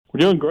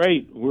doing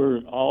great. We're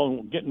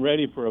all getting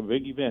ready for a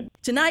big event.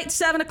 Tonight,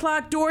 7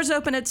 o'clock, doors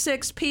open at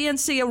 6,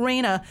 PNC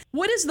Arena.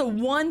 What is the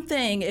one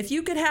thing, if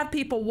you could have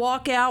people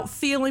walk out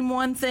feeling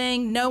one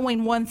thing,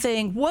 knowing one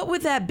thing, what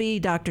would that be,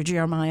 Dr.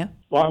 Jeremiah?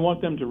 Well, I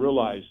want them to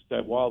realize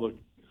that while the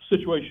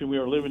situation we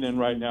are living in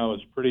right now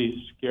is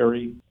pretty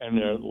scary and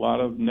there are a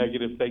lot of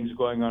negative things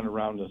going on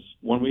around us,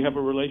 when we have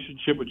a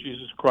relationship with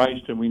Jesus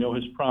Christ and we know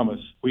his promise,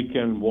 we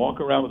can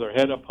walk around with our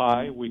head up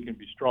high, we can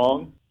be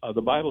strong.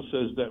 The Bible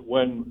says that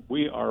when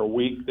we are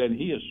weak, then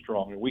he is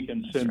strong, and we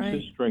can sense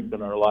his strength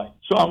in our life.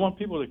 So I want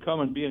people to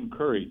come and be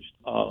encouraged.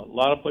 A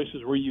lot of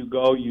places where you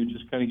go, you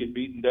just kind of get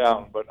beaten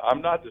down, but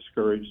I'm not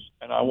discouraged,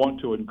 and I want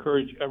to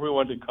encourage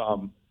everyone to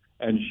come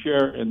and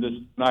share in this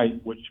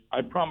night, which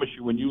I promise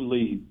you when you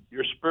leave,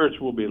 your spirits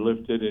will be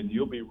lifted and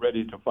you'll be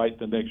ready to fight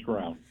the next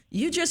round.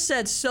 You just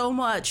said so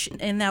much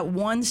in that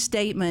one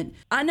statement.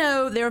 I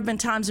know there have been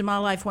times in my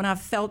life when I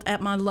felt at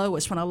my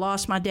lowest, when I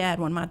lost my dad,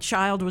 when my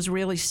child was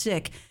really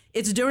sick.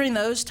 It's during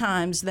those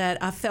times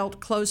that I felt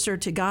closer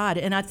to God.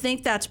 And I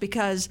think that's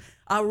because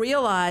I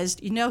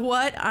realized, you know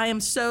what? I am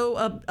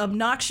so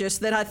obnoxious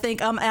that I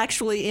think I'm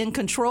actually in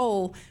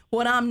control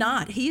when I'm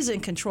not. He's in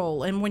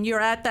control. And when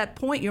you're at that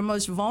point, you're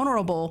most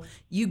vulnerable,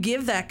 you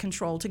give that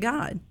control to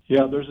God.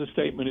 Yeah, there's a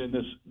statement in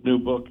this new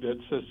book that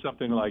says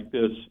something like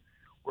this.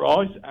 We're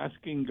always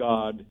asking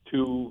God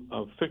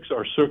to fix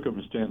our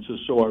circumstances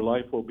so our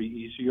life will be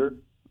easier.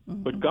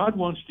 But God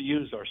wants to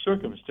use our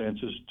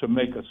circumstances to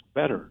make us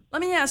better.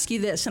 Let me ask you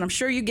this, and I'm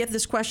sure you get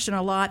this question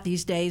a lot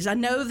these days. I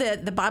know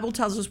that the Bible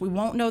tells us we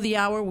won't know the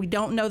hour, we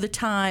don't know the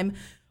time,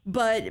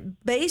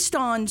 but based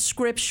on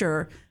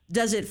Scripture,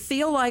 does it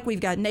feel like we've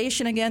got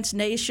nation against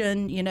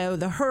nation, you know,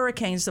 the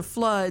hurricanes, the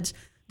floods?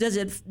 Does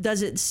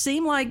it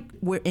seem like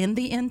we're in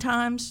the end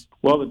times?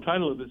 Well, the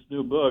title of this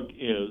new book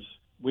is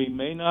We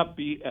May Not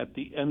Be at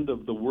the End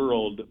of the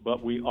World,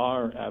 but We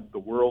Are at the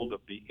World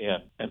of the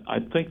End. And I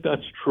think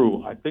that's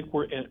true. I think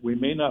we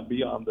may not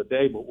be on the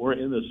day, but we're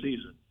in the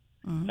season.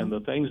 And the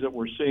things that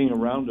we're seeing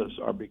around us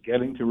are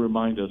beginning to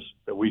remind us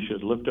that we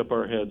should lift up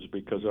our heads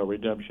because our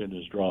redemption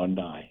is drawing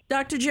nigh.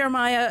 Dr.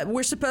 Jeremiah,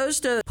 we're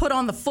supposed to put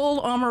on the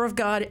full armor of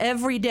God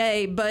every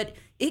day, but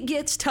it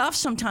gets tough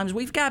sometimes.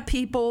 We've got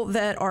people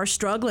that are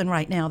struggling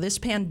right now. This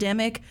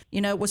pandemic, you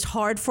know, was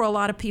hard for a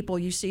lot of people.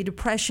 You see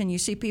depression, you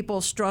see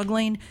people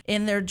struggling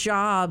in their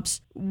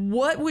jobs.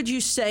 What would you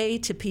say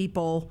to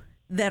people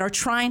that are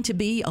trying to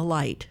be a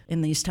light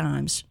in these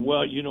times?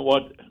 Well, you know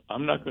what?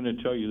 I'm not going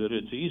to tell you that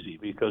it's easy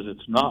because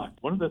it's not.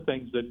 One of the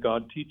things that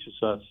God teaches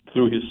us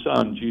through his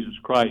son, Jesus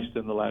Christ,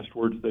 in the last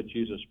words that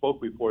Jesus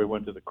spoke before he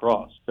went to the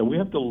cross, that we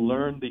have to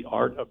learn the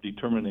art of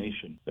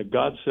determination. That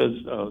God says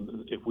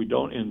if we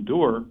don't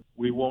endure,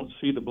 we won't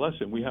see the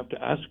blessing. We have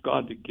to ask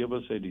God to give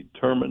us a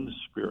determined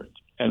spirit.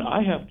 And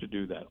I have to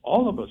do that.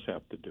 All of us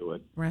have to do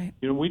it. Right.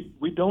 You know,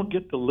 we don't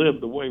get to live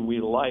the way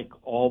we like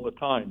all the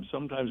time.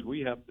 Sometimes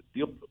we have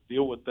to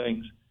deal with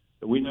things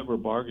that we never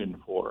bargained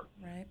for.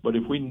 Right. But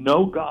if we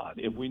know God,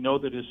 if we know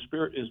that his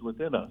spirit is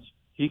within us,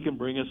 he can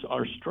bring us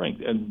our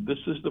strength. And this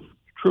is the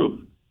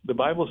truth. The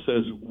Bible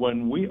says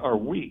when we are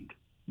weak,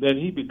 then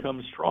he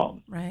becomes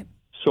strong. Right.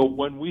 So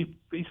when we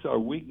face our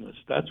weakness,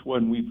 that's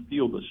when we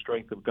feel the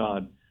strength of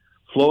God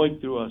flowing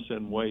through us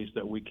in ways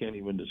that we can't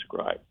even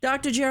describe.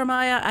 Dr.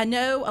 Jeremiah, I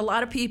know a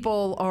lot of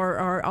people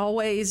are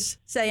always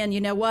saying,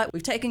 you know what,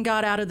 we've taken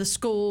God out of the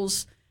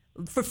schools.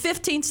 For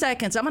 15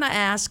 seconds, I'm going to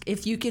ask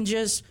if you can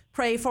just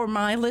pray for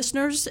my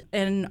listeners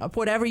and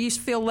whatever you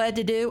feel led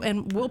to do,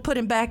 and we'll put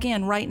him back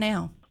in right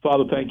now.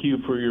 Father, thank you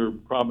for your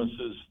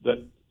promises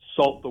that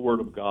salt the word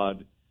of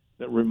God,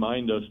 that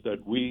remind us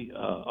that we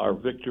are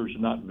victors,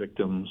 not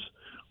victims.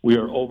 We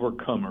are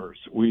overcomers.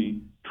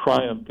 We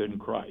triumphed in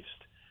Christ.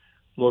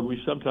 Lord,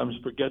 we sometimes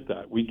forget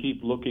that. We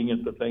keep looking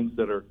at the things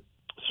that are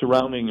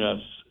surrounding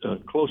us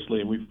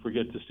closely, and we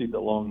forget to see the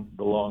long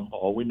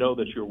haul. We know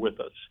that you're with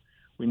us.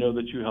 We know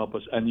that you help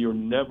us, and you're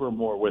never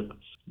more with us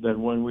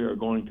than when we are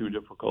going through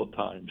difficult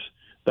times.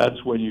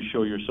 That's when you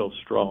show yourself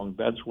strong.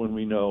 That's when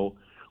we know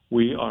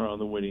we are on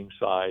the winning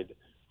side.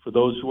 For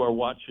those who are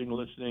watching,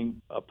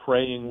 listening,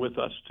 praying with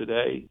us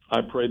today, I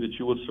pray that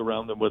you will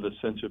surround them with a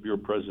sense of your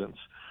presence.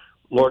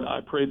 Lord, I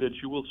pray that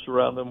you will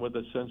surround them with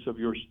a sense of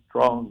your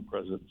strong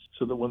presence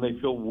so that when they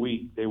feel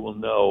weak, they will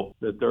know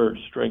that their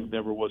strength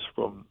never was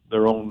from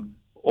their own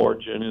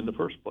origin in the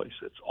first place.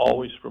 It's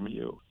always from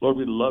you. Lord,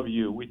 we love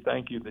you. We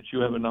thank you that you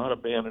have not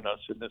abandoned us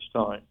in this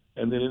time,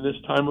 and that in this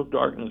time of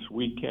darkness,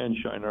 we can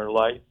shine our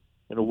light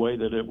in a way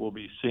that it will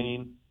be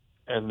seen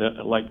and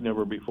like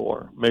never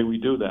before. May we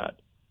do that.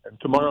 And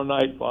tomorrow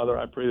night, Father,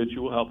 I pray that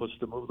you will help us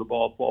to move the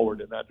ball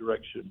forward in that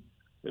direction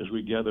as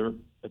we gather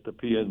at the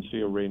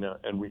PNC Arena,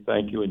 and we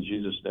thank you in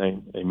Jesus'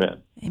 name.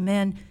 Amen.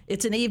 Amen.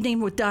 It's an evening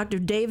with Dr.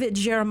 David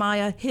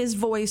Jeremiah, His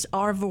Voice,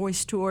 Our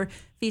Voice Tour,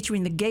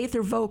 featuring the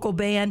Gaither Vocal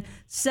Band,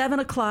 7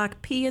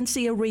 o'clock,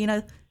 PNC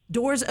Arena.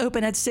 Doors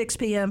open at 6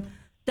 p.m.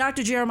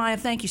 Dr. Jeremiah,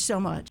 thank you so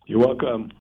much. You're welcome.